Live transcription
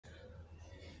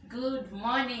Good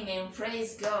morning and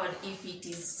praise God. If it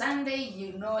is Sunday,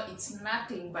 you know it's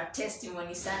nothing but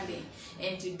Testimony Sunday.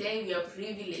 And today we are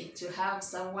privileged to have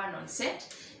someone on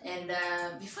set. And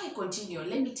before I continue,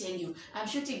 let me tell you, I'm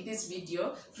shooting this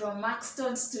video from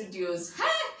Maxton Studios.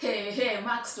 Hey,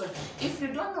 Maxton. If you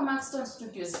don't know Maxton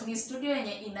Studios, ni studio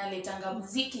yenye inaletanga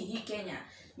muziki hii Kenya.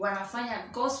 Wanafanya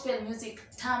gospel music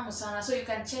tamu sana. So you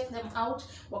can check them out.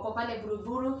 Wako pale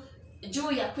Video.Guru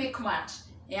juu ya Quickmart.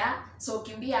 Yeah, so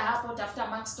kimbia hapo, tafuta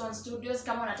Maxton Studios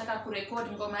kama unataka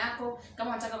kurecord ngoma yako, kama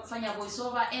unataka kufanya voice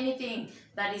over, anything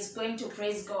that is going to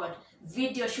praise God.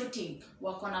 Video shooting,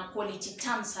 wako na quality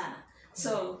tamu sana.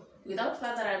 So without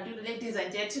further ado, ladies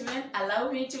and gentlemen,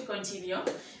 allow me to continue.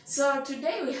 So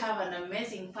today we have an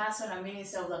amazing person, a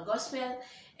minister of the gospel,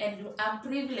 and I'm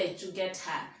privileged to get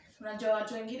her. Unajua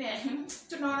watu wengine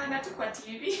tunaona tu kwa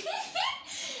TV.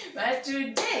 But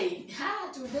today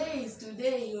is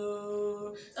today.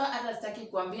 So hata sitaki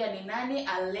kuambia ni nani.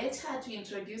 I'll let her to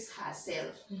introduce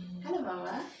herself. Hello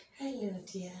mama. Hello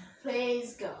dear.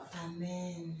 Praise God.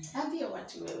 Amen. Ambia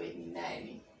watu wewe ni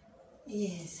nani?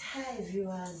 Yes, hi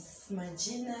viewers.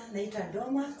 Majina naitwa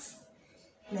Domax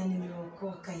na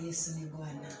nimeokoka. Yesu ni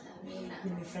Bwana. Amina.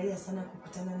 Nimefurahia sana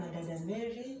kukutana na dada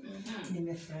Mary.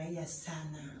 Nimefurahia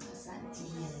sana. Asante.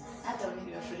 Yes. Hata mimi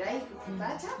nimefurahi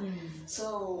kukupata.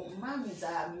 So mom is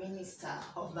a minister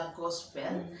of the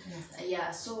gospel.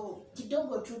 Yeah, so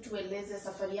kidogo tu tueleze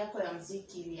safari yako ya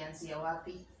muziki ilianzia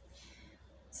wapi?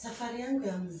 Safari yangu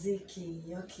ya muziki,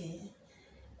 okay.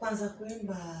 Kwanza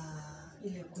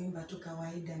kuimba tu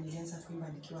kawaida, nilianza kuimba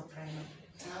nikiwa primary.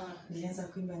 Nilianza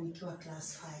kuimba nikiwa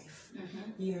class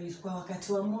 5. Hiyo ilikuwa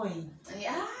wakati wa Moi.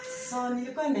 So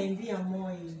nilikuwa naimbia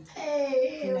Moi.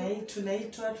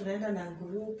 Tunaenda na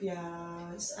group ya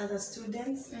other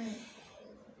students.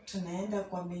 Tunaenda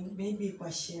kwa maybe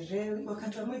kwa sherehe.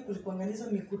 Wakati wa Moi kulikuwa ngalizo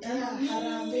mikutano,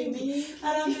 harambee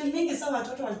mingi, so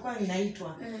watoto walikuwa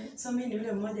wanaitwa. So mimi ni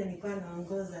yule mmoja nilikuwa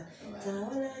naongoza.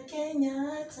 Tawala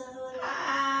Kenya,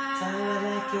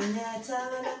 tawala Kenya,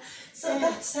 tawala. So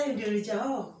that time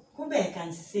ndio kumbe I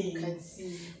can sing.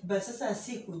 But sasa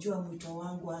si kujua mwito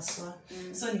wangu aswa.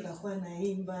 So nikakuwa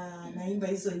naimba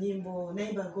hizo nyimbo,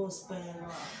 naimba gospel.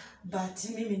 But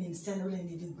mimi ni msichana ule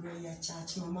niligrow ya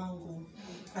church. Mamangu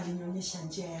alinionyesha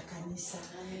njia ya kanisa.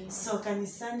 So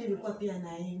kanisani nilikuwa pia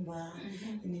naimba.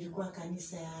 Nilikuwa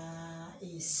kanisa ya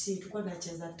AC, tulikuwa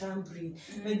tunacheza tambri.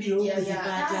 Maybe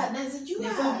ukizipata.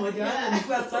 Nilikuwa mmoja wao,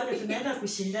 nilikuwa pale tunaenda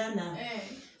kushindana.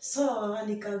 So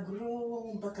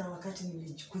nikagrow mpaka wakati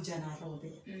nilikuja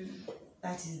Nairobi.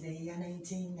 That is the year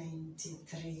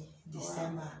 1993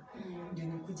 December. Ndio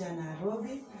nilikuja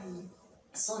Nairobi.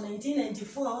 So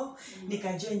 1994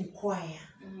 nikajoin choir.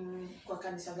 Kwa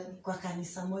kanisa gani? Kwa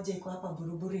kanisa moja iko hapa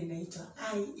Buruburu inaitwa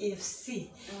IFC.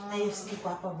 IFC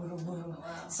kwa hapa Buruburu.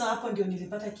 So hapo ndio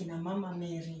nilipata kina Mama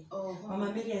Mary. Mama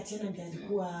Mary Atieno ndiye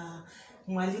alikuwa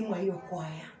mwalimu wa hiyo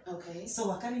choir. So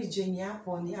wakati join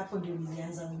hapo ndio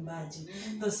nilianza uimbaji.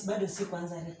 Bado si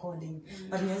kuanza recording.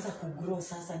 But nianza kugrow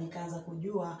sasa, nikaanza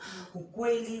kujua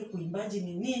ukweli uimbaji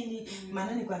ni nini.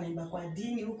 Maana nilikuwa naimba kwa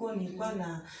dini huko,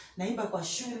 nilikuwa naimba kwa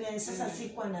shule. Sasa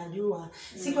sikuwa najua.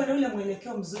 Sikuwa na ule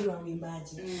mwelekeo mzuri wa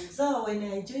uimbaji. So when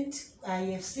I joined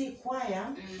IFC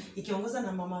choir ikiongozwa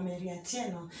na Mama Mary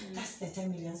Atieno, that's the time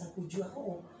nilianza kujua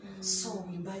so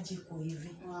uimbaji uko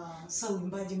hivi. So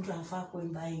uimbaji mtu anafaa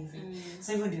kuimba hivi.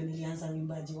 So hivyo ndio nilianza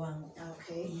uimbaji wangu.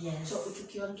 Yes. So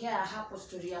tukiongea hapo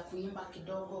story ya kuimba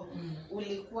kidogo,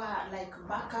 ulikuwa like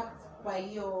backup kwa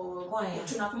hiyo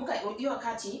tunakumbuka hiyo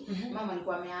wakati mama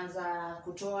alikuwa ameanza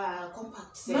kutoa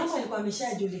compact set. Mama alikuwa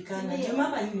ameshajulikana. Ndio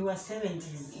mama ni wa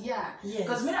 70s. Yeah.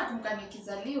 Because mimi nakumbuka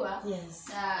nikizaliwa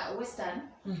Western,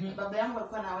 baba yangu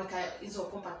alikuwa anaweka hizo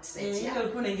compact set. Ndio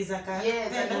alikuwa anaingiza ka.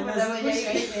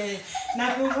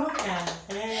 Nakumbuka.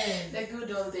 The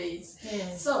good old days.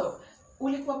 So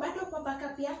ulikuwa bado kwa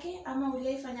backup yake ama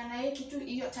uliifanya naye kitu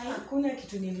hiyo time? Hakuna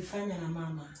kitu nilifanya na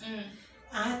mama.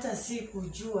 Hata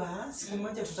sikujua siku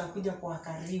moja tutakuja kwa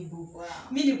karibu.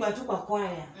 Mimi nilikuwa tu kwa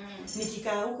kwaya.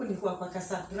 Nikikaa huku nilikuwa kwa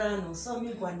kasoprano. So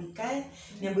mimi kwa nikae,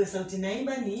 niambiwe sauti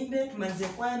naimba, niimbe, tumalize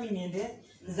kwaya, mimi niende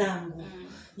zangu.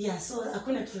 Yeah, so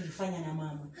hakuna kitu tulifanya na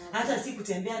mama. Hata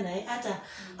sikutembea naye,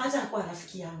 hata kwa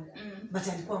rafiki yangu. But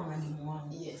alikuwa mwalimu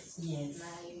wangu. Yes.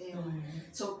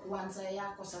 So kwanza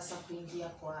yako sasa kuingia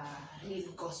kwa real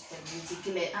gospel music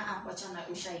ile wachana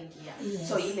ushaingia.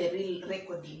 So ile real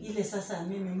recording. Ile sasa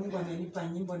mimi Mungu amenipa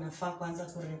nyimbo nafaa kwanza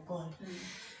kurecord.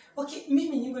 Okay,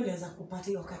 mimi nyimbo niliweza kupata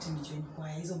hiyo wakati nijoin kwa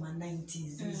hizo ma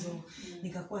 90s hizo.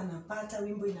 Nikakuwa napata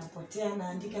wimbo inapotea,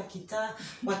 naandika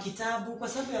kwa kitabu kwa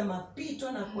sababu ya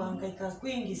mapito na kuhangaika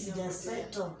kwingi sija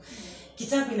settle.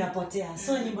 Kitabu inapotea.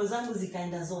 So nyimbo zangu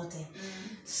zikaenda zote.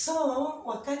 So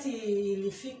wakati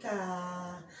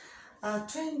ilifika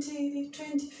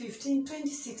 2015,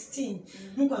 2016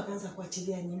 Mungu akaanza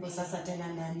kuachilia nyimbo sasa tena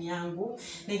ndani yangu,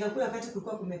 na ikakuwa wakati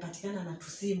kulikuwa kumepatikana na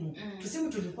tusimu. Tusimu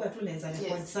tulikuwa tu naweza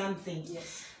record something.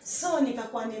 So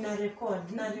nikakuwa nina record.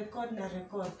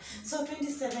 So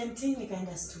 2017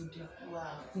 nikaenda studio. Wow.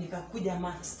 Nikakuja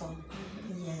Maxton.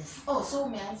 Yes. Oh, so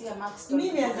umeanzia Maxton. Mimi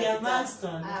nimeanzia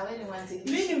Maxton. Wewe ni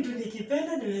mwanzilishi. Mimi mtu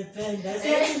nikipenda nimependa.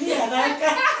 Siati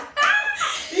haraka.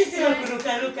 Sisi wa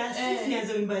kurukaruka, sisi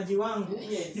nianze uimbaji wangu,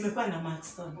 nimekuwa na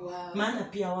Maxton. Wow. Maana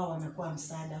pia wao wamekuwa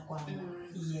msaada kwangu.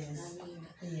 Yes.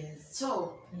 Yes.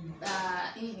 So,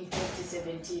 hii ni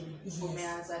 2017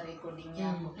 umeanza recording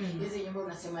yako. Hizi nyimbo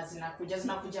unasema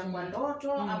zinakuja kwa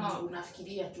ndoto ama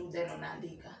unafikiria tu then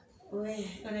unaandika?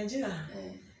 Unajua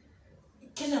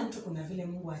kila mtu kuna vile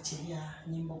Mungu achilia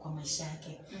nyimbo kwa maisha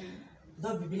yake.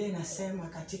 Though Biblia inasema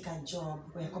katika Job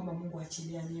ya kwamba Mungu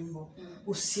achilia nyimbo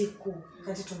usiku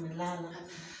wakati tumelala.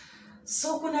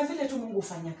 So kuna vile tu Mungu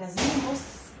hufanya kazi.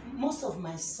 Most of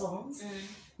my songs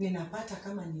ninapata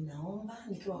kama ninaomba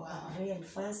nikiwa kwa prayer and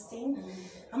fasting,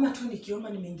 ama tu nikiomba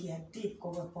nimeingia deep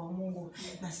kwa Mungu,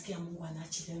 nasikia Mungu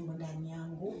anaachilia nyimbo ndani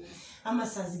yangu. Ama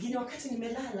saa zingine wakati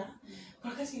nimelala,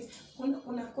 wakati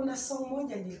kuna song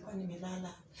moja nilikuwa nimelala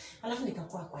alafu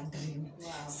nikakuwa kwa dream.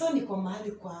 So niko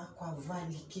mahali kwa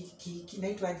valley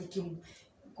kinaitwa aje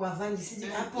kwa valley siji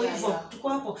hapo hivyo tuko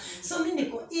hapo. So mimi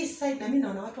niko east side na mimi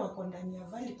naona watu wako ndani ya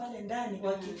valley pale ndani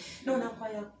naona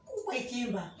kwaya kubwa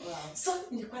ikiimba. So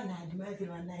nilikuwa na admire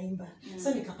wanaimba.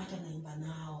 So nikapata naimba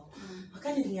nao.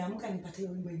 Wakati niliamka nipata hiyo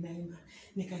wimbo inaimba,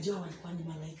 nikajua walikuwa ni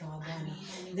malaika wa Bwana.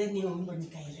 Then hiyo wimbo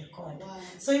nikairecord.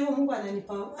 So hiyo Mungu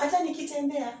ananipa hata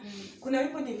nikitembea. Kuna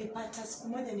wimbo nilipata siku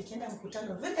moja nikienda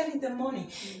mkutano very in the morning,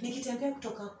 nikitembea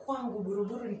kutoka kwangu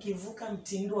Buruburu nikivuka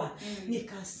Mtindwa,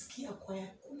 nikasikia kwaya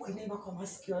kubwa inaimba kwa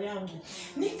masikio yangu.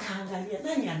 Nikaangalia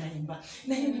nani anaimba,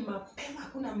 na hiyo ni mapema,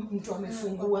 kuna mtu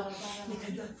amefungua.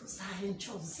 Nikajua tu silent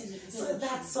chose. So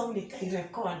that song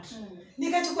nikairecord.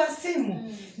 Nikachukua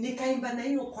simu, nikaimba na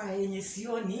hiyo kwa yenye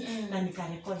sioni na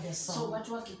nikarecord the song. So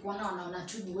watu wakikuona wanaona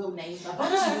tu ni wewe unaimba.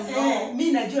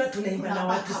 Mimi najua tunaimba na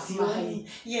watu sioni.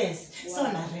 Yes. So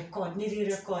na record,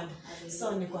 nilirecord.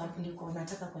 So niko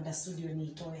nataka kwenda studio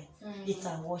niitoe. It's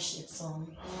a worship song.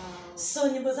 So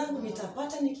nyimbo zangu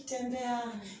nitapata nikitembea,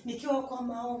 nikiwa kwa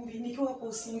maombi, nikiwa kwa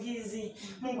usingizi,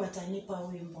 Mungu atanipa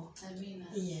wimbo. Amina.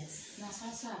 Yes. Na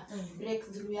sasa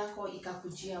breakthrough yako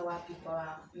ikakujia wapi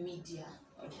kwa media?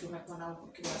 Tumekuwa na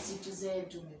Citizen,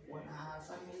 tumekuwa na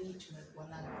Family, tumekuwa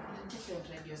na different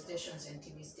radio stations and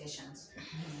TV stations.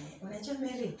 Unajua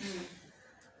Mary,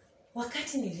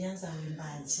 wakati nilianza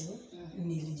uimbaji,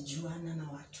 nilijuana na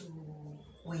watu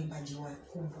waimbaji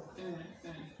wakubwa.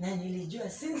 Na nilijua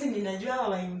since ninajua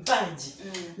waimbaji,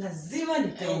 lazima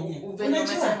nipenye.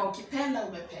 Unajua ukipenda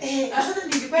umependa. Sasa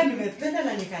nilikuwa nimependa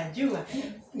na nikajua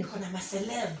niko na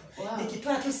maceleb.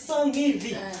 Nikitoa tu song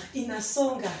hivi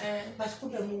inasonga. But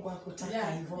kumbe Mungu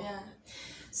hakutaka hivyo.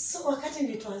 So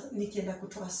wakati nikienda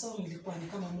kutoa song ilikuwa ni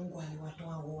kama Mungu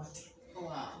aliwatoa wote.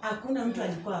 Hakuna mtu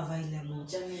alikuwa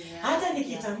available. Hata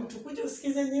nikiita mtu kuja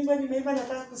usikize nyimbo nimeimba,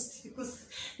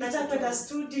 nataka kwenda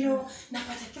studio,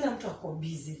 napata kila mtu ako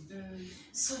busy.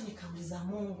 So nikauliza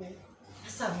Mungu,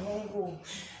 sasa Mungu,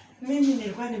 mimi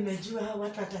nilikuwa nimejua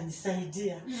watu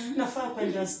watanisaidia. Nafaa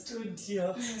kwenda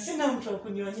studio. Sina mtu wa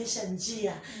kunionyesha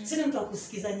njia. Sina mtu wa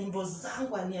kusikiza nyimbo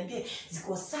zangu aniambie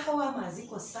ziko sawa ama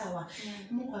haziko sawa.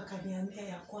 Mungu akaniambia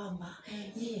ya kwamba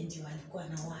yeye ndio alikuwa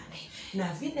na wale.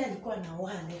 Na vile alikuwa na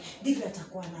wale, ndivyo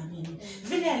atakuwa na mimi.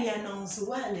 Vile aliannounce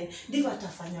wale, ndivyo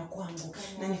atafanya kwangu.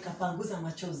 Na nikapanguza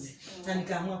machozi. Na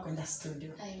nikaamua kwenda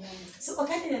studio. So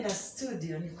wakati nenda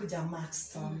studio nikuja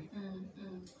Maxton.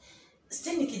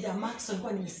 Still nikija Maxton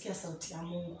kwa nimesikia sauti ya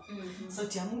Mungu.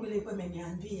 Sauti ya Mungu ile ilikuwa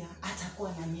imeniambia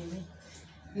atakuwa na mimi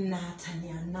na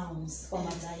atani-announce kwa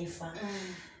mataifa.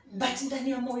 But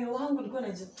ndani ya moyo wangu nilikuwa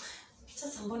najua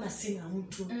sasa mbona sina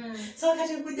mtu. So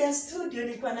wakati nikuja studio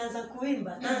nilikuwa naanza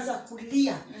kuimba, naanza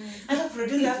kulia. Hata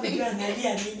producer hakujua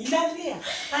analia nini. Nalia,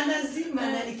 anazima,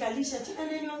 ananikalisha,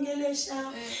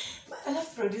 ananiongelesha.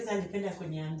 Alafu producer alipenda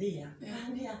kuniambia,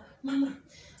 anambia, "Mama,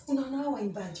 unaona hao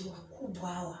waimbaji wakubwa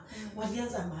hawa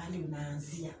walianza mahali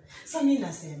unaanzia." So mimi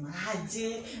nasema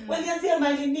aje, walianzia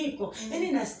mahali niko.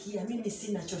 Yaani nasikia mimi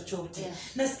sina chochote.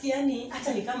 Nasikia ni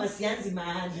hata ni kama sianzi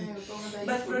mahali.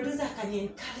 But producer akani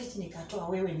encourage nikatoa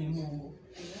wewe ni Mungu.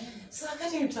 So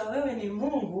wakati nitoa wewe ni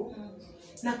Mungu,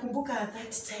 nakumbuka at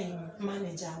that time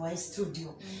manager wa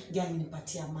studio ndiye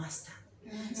alinipatia master.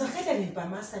 So wakati alinipa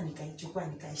master nikaichukua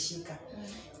nikaishika.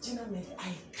 You know,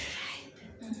 I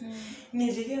cried.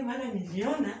 Nililia maana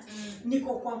niliona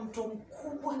niko kwa mto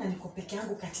mkubwa na niko peke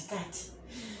yangu katikati.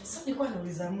 So nilikuwa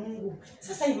nauliza Mungu,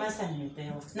 sasa hii master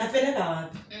nimepewa, napeleka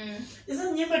wapi?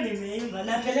 Hizo nyimbo nimeimba,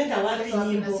 napeleka wapi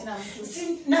nyimbo?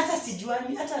 Na hata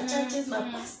sijuani, hata churches na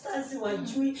pastors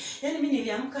wajui. Yaani mimi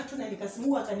niliamka tu na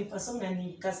nikasimu akanipa song na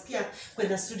nikasikia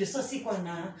kwenda studio. So sikuwa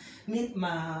na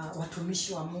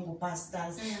watumishi wa Mungu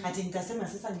pastors. Ati nikasema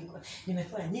sasa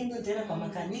nimepewa nyimbo nitaenda kwa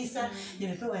makanisa,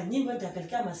 nimepewa nyimbo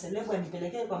nitapelekea maselebo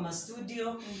nipelekee kwa ma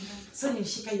studio. So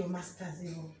nilishika hiyo masters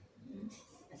hiyo.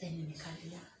 Then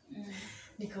nikalia.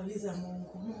 Nikauliza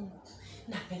Mungu,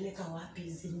 napeleka wapi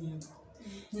hizi nyimbo?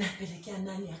 Napelekea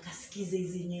nani akasikize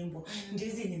hizi nyimbo? Ndio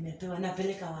hizi nimepewa,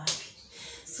 napeleka wapi?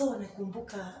 So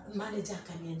nakumbuka manager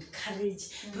akani encourage,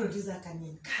 producer akani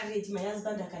encourage, my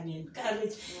husband akani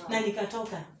encourage, na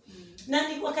nikatoka. Na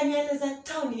wakanieleza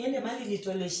town niende mahali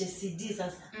nitoleshe CD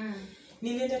sasa.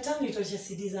 Nilienda town nitoleshe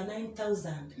CD za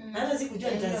 9,000. Na hata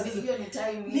sikujua nitazidi.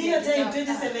 Hiyo time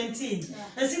 2017.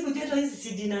 Na sikujua hizi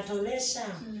CD natolesha.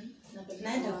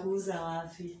 Naenda kuuza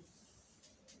wapi?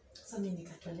 So mimi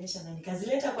nikatolesha na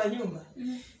nikazileta kwa nyumba.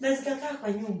 Na zikakaa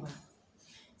kwa nyumba.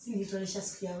 Nilitolesha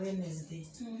siku ya Wednesday.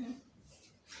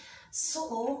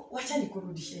 So wacha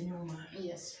nikurudishe nyuma.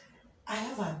 Yes. I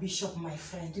have a bishop, my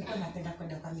friend. Nilikuwa napenda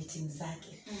kwenda kwa meeting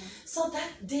zake. So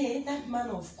that day, that man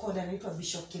of God anaitwa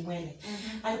Bishop Kimwele.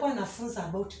 Alikuwa anafunza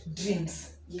about dreams.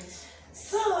 Yes.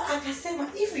 So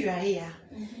akasema if you are here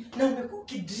na umekuwa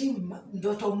ukidream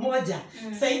ndoto moja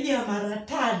zaidi ya mara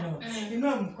 5,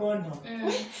 inua mkono.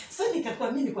 So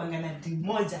nikakuwa mimi nikuangana dream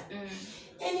moja.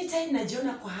 Anytime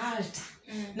najiona kwa altar,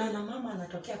 naona mama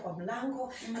anatokea kwa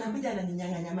mlango, anakuja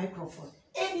ananinyang'anya microphone.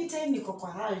 Anytime niko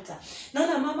kwa altar,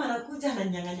 naona mama anakuja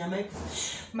ananinyang'anya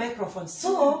microphone.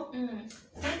 So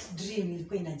that dream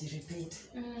ilikuwa inajirepeat.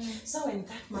 So when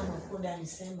that man of God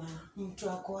alisema mtu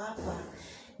wako hapa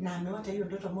na ameota hiyo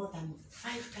ndoto more than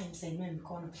 5 times ainue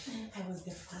mkono, I was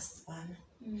the first one.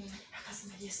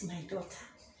 Akasema yes my daughter.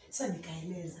 So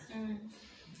nikaeleza.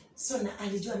 So na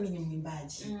alijua mimi ni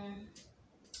mwimbaji.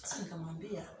 So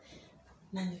nikamwambia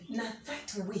na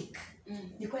that week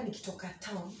nilikuwa nikitoka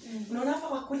town. Unaona hapa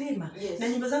wakulima na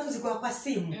nyimbo zangu ziko kwa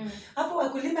simu. Hapo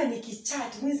wakulima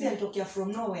nikichat mwizi alitokea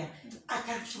from nowhere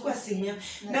akachukua simu yangu.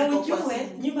 Na ujue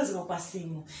nyimbo ziko kwa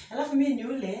simu. Alafu mimi ni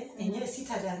yule yenyewe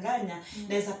sitadanganya,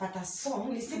 naweza pata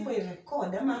song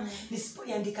nisipoirecord ama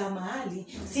nisipoiandika mahali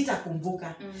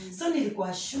sitakumbuka. So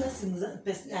nilikuwa sure simu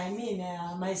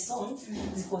my songs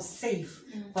ziko safe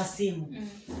kwa simu.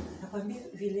 Nakwambia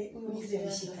vile mwizi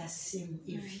alishika simu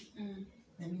hivi.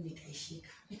 Na mimi nikaishika.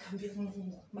 Nikamwambia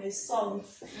Mungu, my songs.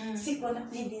 Sikuwa na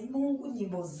nini Mungu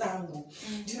nyimbo zangu.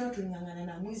 Ndio tunyang'ana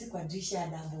na mwizi kwa dirisha ya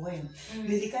double.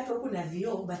 Nilikata huko na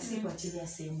vioo but sikuachilia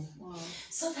simu.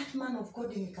 So that man of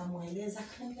God nikamweleza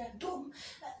akaniambia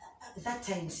that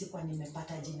time sikuwa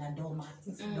nimepata jina Domat.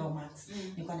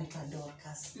 Nilikuwa naitwa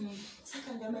Dorcas. Sasa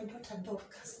akaniambia my daughter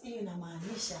Dorcas, hiyo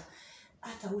inamaanisha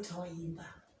hata hutawaimba.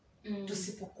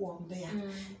 Tusipokuombea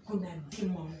kuna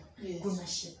demon, kuna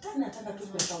shetani nataka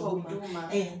tukuweka huduma.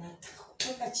 Nataka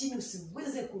kutoka chini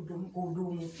usiweze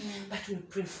kuhudumu. But we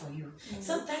pray for you.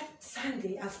 So that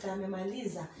Sunday after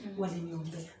amemaliza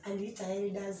waliniombea. Aliita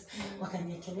elders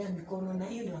wakaniekelea mikono na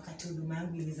hiyo ndio wakati huduma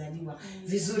yangu ilizaliwa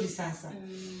vizuri sasa.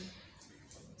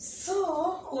 So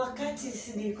wakati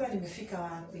nilikuwa nimefika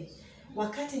wapi?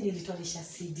 Wakati nilitolesha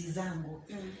CD zangu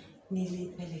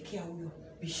nilipelekea huyo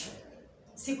bishop.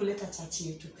 Sikuleta church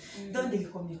yetu. Though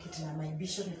nilicommunicate na my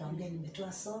bishop nikamwambia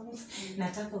nimetoa songs,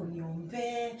 nataka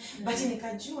uniombee. But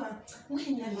nikajua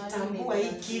mwenye alitambua hii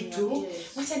kitu,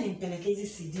 wacha nimpeleke hizi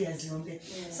CD aziombe.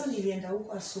 So nilienda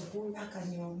huko asubuhi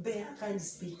akaniombea,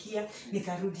 akanispikia,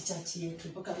 nikarudi church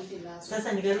yetu.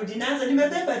 Sasa nikarudi nazo,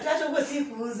 nimebeba tu hata huko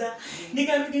sikuuza.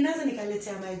 Nikarudi nazo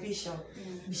nikaletea my bishop.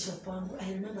 Bishop wangu,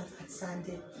 I remember that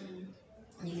Sunday.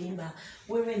 Nilimba,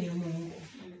 wewe ni Mungu.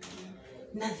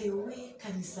 Na the way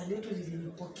kanisa letu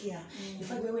lilinipokea,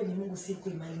 ifanye wewe ni Mungu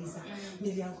sikuimaliza.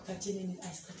 Nilianguka chini,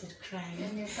 I started crying.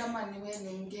 Yaani kama ni wewe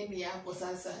ni mgeni hapo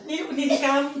sasa.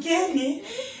 Nilikaa mgeni.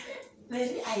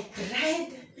 I cried.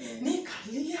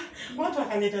 Nikalia. Watu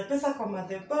wakaleta pesa kwa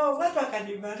madhabahu, watu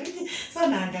wakanibariki. So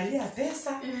naangalia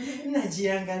pesa,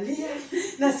 najiangalia,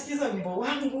 nasikiza wimbo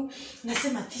wangu,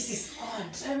 nasema this is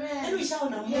God. Yaani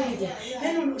ushaona Mungu.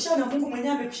 Yaani ushaona Mungu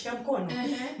mwenyewe amekushika mkono.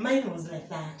 Mine was like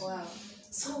that. Wow.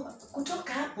 So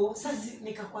kutoka hapo sasa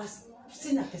nikakuwa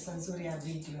sina pesa nzuri ya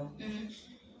video.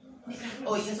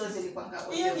 Oh, hizo zilikuwa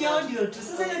ngapi? Hiyo ni audio tu.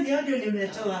 Sasa hiyo ni audio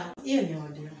nimetoa. Hiyo ni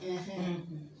audio.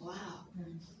 Wow.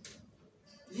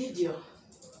 Video.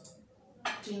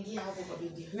 Tuingie hapo kwa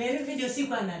video. Mary, video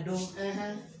sikuwa na do.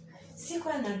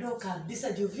 Sikuwa na do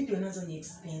kabisa juu video nazo ni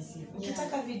expensive.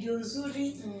 Ukitaka video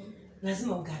nzuri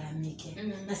lazima ugaramike.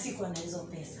 Na sikuwa na hizo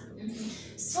pesa.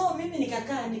 So mimi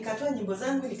nikatoa nyimbo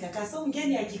zangu nikakaa. So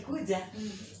mgeni akikuja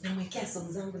namwekea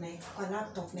song zangu na kwa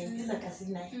laptop na ingiza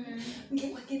kasini na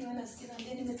mgeni wageni wanasikia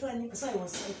mgeni nimetoa nyimbo. So I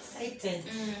was excited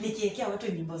nikiwekea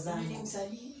watu nyimbo zangu.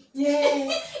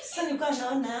 Sasa nilikuwa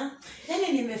naona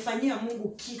yani nimefanyia Mungu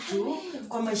kitu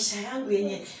kwa maisha yangu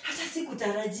yenye hata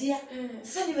sikutarajia.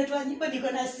 Sasa nimetoa nyimbo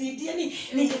niko na CD, yani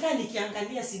nikikaa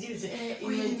nikiangalia CD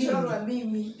imechorwa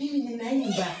mimi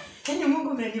ninaimba. Yani Mungu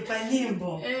amenipa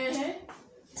nyimbo.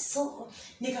 So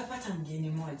nikapata mgeni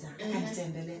mmoja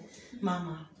akanitembelea.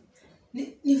 Mama,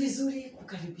 ni vizuri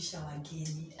kukaribisha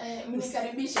wageni.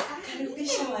 Mnikaribisha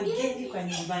wageni kwa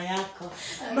nyumba yako.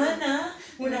 Maana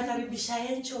unakaribisha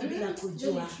encho bila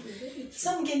kujua.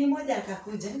 Sasa mgeni mmoja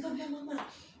akakuja, nikamwambia mama,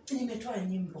 nimetoa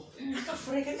nyimbo.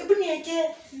 Akafurahi, hebu niwekee.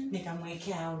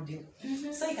 Nikamwekea audio.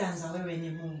 Sasa ikaanza wewe ni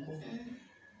Mungu.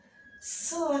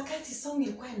 So wakati song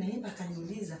ilikuwa inaimba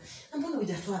akaniuliza, mbona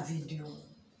hujatoa video?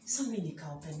 So mimi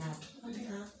nikaopen up.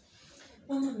 Nikamwambia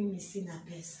mama, mimi sina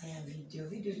pesa ya video.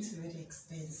 Video is very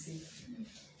expensive.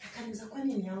 Akaniuliza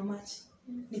kwani ni how much?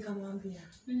 Nikamwambia.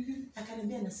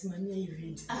 Akaniambia nasimamia hii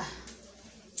video.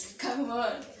 Come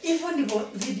on. Hivyo ndivyo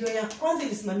video ya kwanza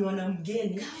ilisimamiwa na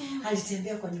mgeni,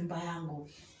 alitembea kwa nyumba yangu.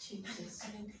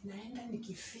 Akaniambia naenda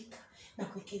nikifika na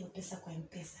kuwekea hiyo pesa kwa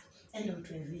M-Pesa. Endo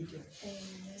utoe video.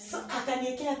 So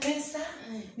akaniwekea pesa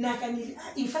na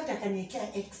in fact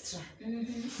akaniwekea extra.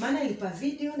 Maana ilipa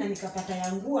video na nikapata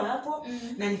ya nguo hapo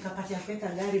na nikapata ya kuweka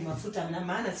gari mafuta na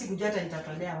maana sikujua hata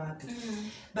nitatolea wapi.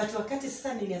 But wakati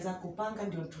sasa nilianza kupanga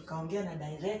ndio tukaongea na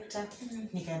director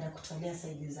nikaenda kutolea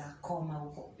saidi za koma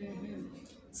huko.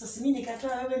 So mimi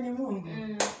nikatoa wewe ni Mungu.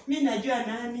 Mimi najua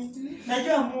nani?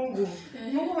 Najua Mungu.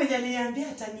 Mungu mwenye aliniambia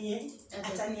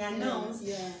atani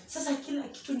announce. Sasa kila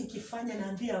kitu nikifanya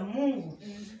naambia Mungu,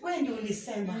 wewe ndio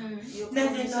ulisema. Na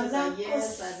neno lako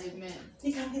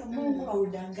nikamwambia Mungu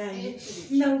haudanganyi.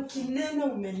 Na ukinena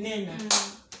umenena.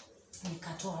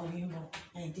 Nikatoa wimbo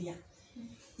idea.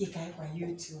 Ikawekwa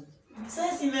YouTube.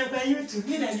 Sasa imewekwa YouTube,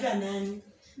 mimi najua nani?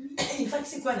 In fact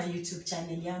sikuwa na YouTube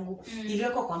channel yangu,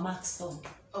 iliwekwa kwa Maxstone.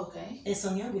 Okay.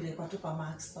 Song yangu ilikuwa tu kwa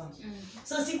Maxstone.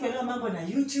 So sikuelewa mambo na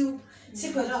YouTube,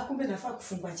 sikuelewa kumbe nafaa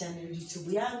kufungua channel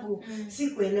YouTube yangu.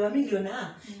 Sikuelewa, mimi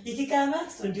niliona ikikaa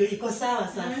Maxstone ndio iko sawa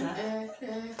sasa.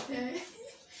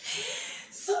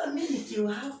 So mimi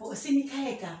nikiwa hapo,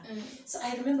 nikaeka. So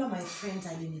I remember my friend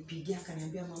alinipigia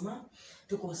akaniambia mama,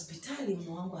 tuko hospitali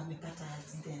mume wangu amepata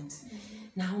accident.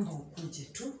 Naomba ukuje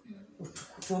tu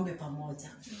tuombe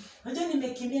pamoja. Unajua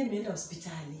nimekimbia nimeenda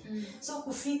hospitali. So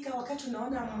kufika wakati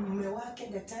unaona mume wake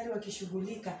daktari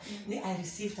wakishughulika, I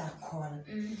received a call.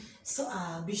 So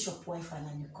bishop wife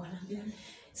ananiambia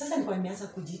sasa nilikuwa nimeanza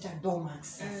kujiita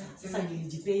Domax sasa. Sasa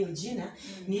nilijipea hiyo jina,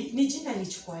 ni jina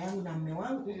nilichukua yangu na mume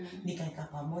wangu, nikaeka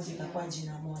pamoja ikakuwa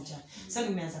jina moja. So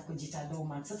nimeanza kujiita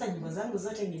Domax. Sasa nyimbo zangu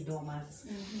zote ni Domax.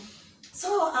 So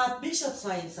bishop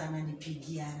wife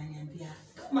ananipigia ananiambia,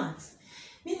 Domax,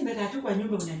 mimi nimekaa tu kwa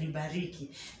nyumba unanibariki.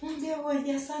 Mwambie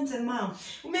wewe asante mama.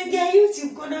 Umeingia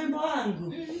YouTube kwa wimbo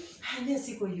wangu. Hadi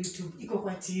siko YouTube, iko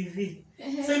kwa TV.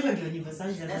 Sasa hivyo ndio nyimbo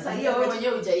zangu. Sasa hiyo wewe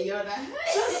mwenyewe hujaiona.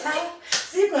 Sasa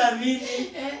sikuamini.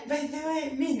 By the way,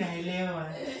 mimi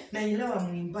naelewa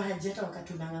mwimbaji hata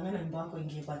wakati unang'ang'ana wimbo wako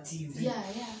ingie kwa TV. Yeah.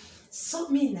 So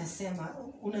mimi nasema,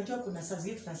 unajua kuna saa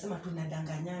zingine tunasema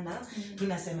tunadanganyana,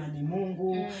 tunasema ni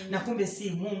Mungu na kumbe si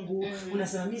Mungu.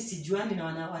 Unasema mimi sijuani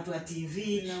na watu wa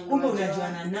TV, kumbe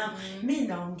unajuana nao. Mimi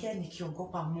naongea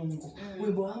nikiogopa Mungu.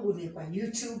 Wimbo wangu ulikuwa kwa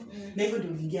YouTube na hivyo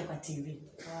ndio uliingia kwa TV.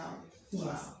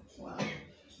 Wow.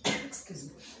 Excuse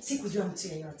me. Sikujua mtu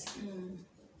yeyote.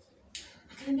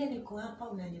 Akaniambia niko hapa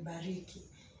unanibariki.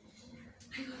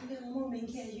 Akaniambia mama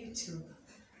umeingia YouTube.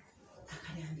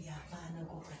 Akaniambia hapana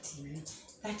uko kwa TV.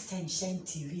 That time Shine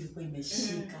TV ilikuwa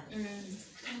imeshika.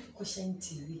 Kwa Shine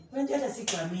TV. Unajua hata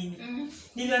sikuamini.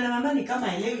 Niliona mama ni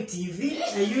kama elewi TV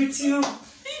na YouTube.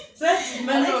 Sasa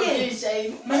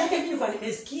manake mimi nilikuwa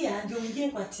nimesikia ndio uingie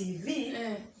kwa TV.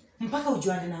 Mpaka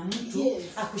ujuane na mtu,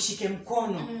 akushike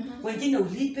mkono. Wengine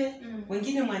ulipe,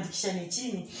 wengine muandikishane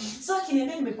chini. So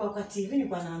akiniambia nimekuwa kwa TV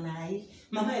nilikuwa naona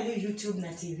mama ile YouTube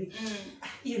na TV.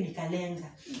 Hiyo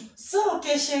nikalenga. So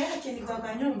kesho yake nilikuwa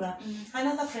kwa nyumba,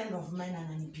 another friend of mine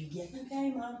ananipigia. Anambia hi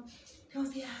mom.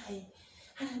 Anambia hi.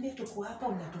 Anambia tuko hapa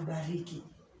unatubariki.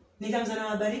 Nikamza na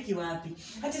wabariki wapi?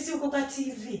 Hata si uko kwa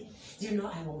TV. You know,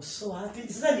 I was so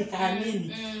happy. Sasa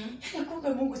nikaamini. Yaani kumbe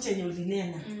Mungu chenye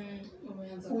ulinena.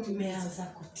 Umeanza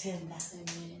kutenda.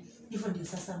 Amen. Hivyo ndio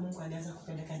sasa Mungu alianza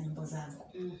kupeleka nyimbo zangu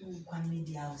kwa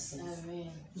media houses.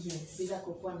 Amen. Yes. Bila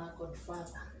kukuwa na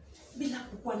Godfather. Bila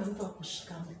kukuwa na mtu wa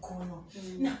kushika mkono.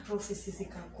 Na prophecies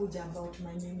zikakuja about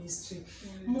my ministry.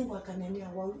 Mungu akanania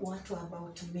watu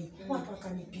about me. Watu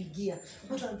wakanipigia.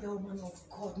 Watu wanaambia, oh man of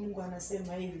God, Mungu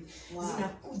anasema hivi.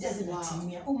 Zinakuja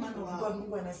zinatimia. Oh man of God,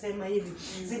 Mungu anasema hivi.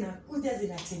 Zinakuja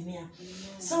zinatimia.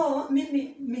 So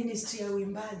mimi ministry ya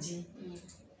uimbaji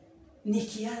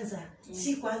nikianza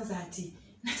si kwanza ati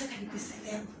nataka nipe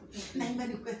celeb. Naimba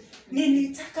nikwe.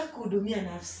 Nilitaka kuhudumia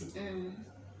nafsi.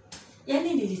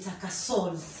 Yaani nilitaka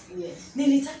souls. Yes.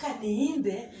 Nilitaka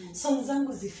niimbe songs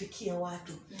zangu zifikie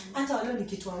watu. Hata waleo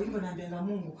nikitoa wimbo naambia na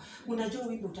Mungu, unajua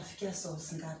wimbo utafikia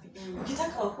souls ngapi?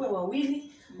 Ukitaka wakuwe 2,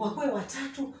 wakuwe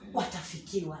 3,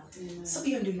 watafikiwa. So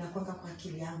hiyo ndio inakwanga kwa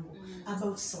akili yangu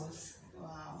about souls.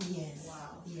 Wow. Yes.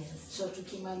 Wow. Yes. So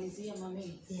tukimalizia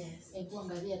mami. Yes. Hebu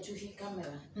angalia tu hii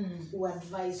kamera.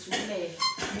 Uadvise ule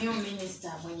new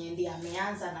minister mwenye ndiye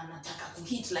ameanza na anataka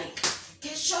kuhit like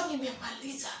kesho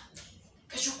nimemaliza.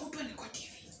 Kesho kutwa niko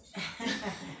TV.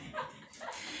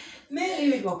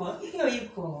 Mimi iko kwa hiyo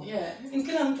iko. Yeah.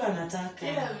 Kila mtu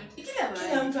anataka.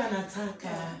 Kila mtu anataka.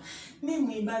 Yeah.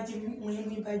 Mimi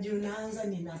mwimbaji unaanza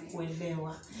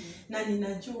ninakuelewa. Na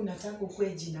ninajua unataka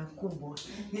ukue jina kubwa.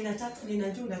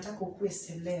 Ninajua unataka ukue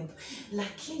celeb.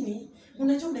 Lakini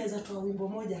unajua unaweza toa wimbo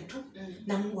moja tu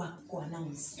na Mungu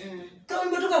akuannounce. Kama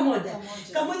wimbo tu kamoja.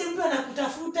 Kamoja mtu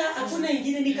anakutafuta, hakuna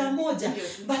ingine ni kamoja.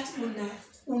 But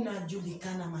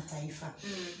unajulikana mataifa.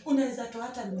 Unaweza toa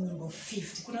hata nyimbo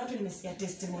 50. Kuna watu nimesikia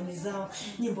testimony zao,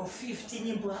 nyimbo 50,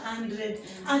 nyimbo 100.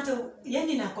 Hata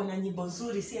yani nako na nyimbo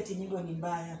nzuri, si ati nyimbo ni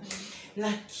mbaya.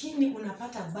 Lakini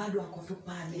unapata bado ako tu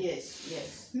pale. Yes.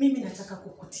 Mimi nataka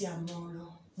kukutia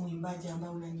moyo muimbaji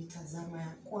ambao unanitazama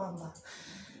ya kwamba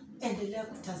endelea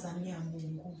kutazamia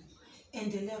Mungu.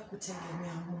 Endelea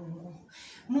kutegemea Mungu.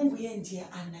 Mungu yeye ndiye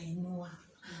anainua.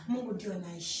 Mungu ndio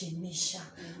anaheshimisha.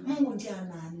 Mungu ndio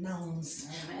ana-announce.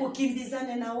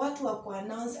 Ukimbizane na watu wa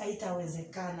ku-announce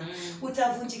haitawezekana.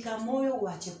 Utavunjika moyo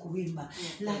uache kuimba.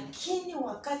 Lakini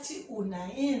wakati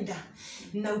unaenda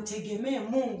na utegemee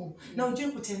Mungu na ujue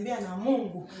kutembea na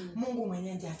Mungu, Mungu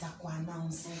mwenyewe ndiye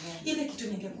ataku-announce. Ile kitu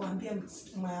ningekuambia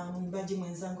mwimbaji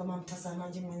mwenzangu ama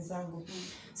mtazamaji mwenzangu,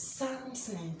 Psalms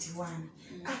 91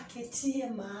 aketie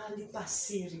mahali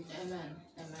pasiri.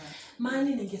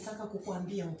 Mahali ningetaka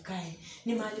kukuambia ukae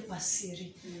ni mahali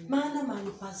pasiri. Maana mahali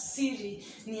pasiri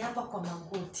ni hapa kwa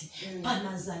magoti.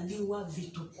 Panazaliwa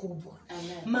vitu kubwa.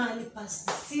 Mahali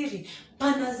pasiri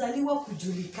panazaliwa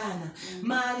kujulikana.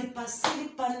 Mahali pasiri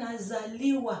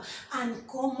panazaliwa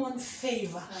uncommon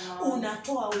favor.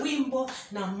 Unatoa wimbo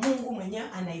na Mungu mwenyewe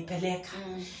anaipeleka.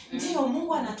 Ndio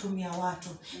Mungu anatumia watu.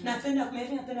 Napenda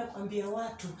kuambia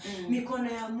watu,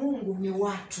 mikono ya Mungu ni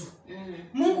watu.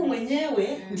 Mungu mwenyewe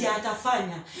ndiye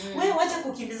atafanya. Wewe wacha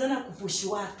kukimbizana kupushi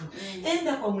watu.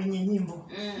 Enda kwa mwenye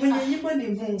nyimbo. Mwenye nyimbo ni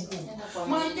Mungu.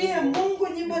 Mwambie Mungu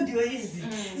nyimbo ndio hizi.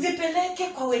 Zipeleke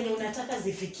kwa wenye unataka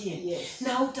zifikie.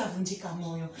 Na hutavunjika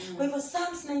moyo. Kwa hivyo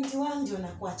Psalms 91 ndio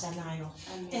nakuacha nayo.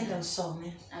 Enda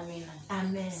usome.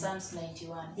 Amen. Psalms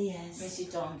 91. Yes. Mimi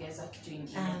sitaongeza kitu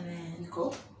kingine. Amen.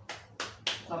 Niko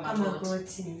kwa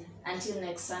magoti. Until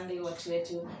next Sunday, watu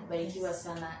wetu barikiwa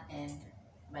sana and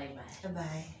bye bye.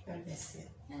 Bye. God bless you.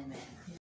 Amen.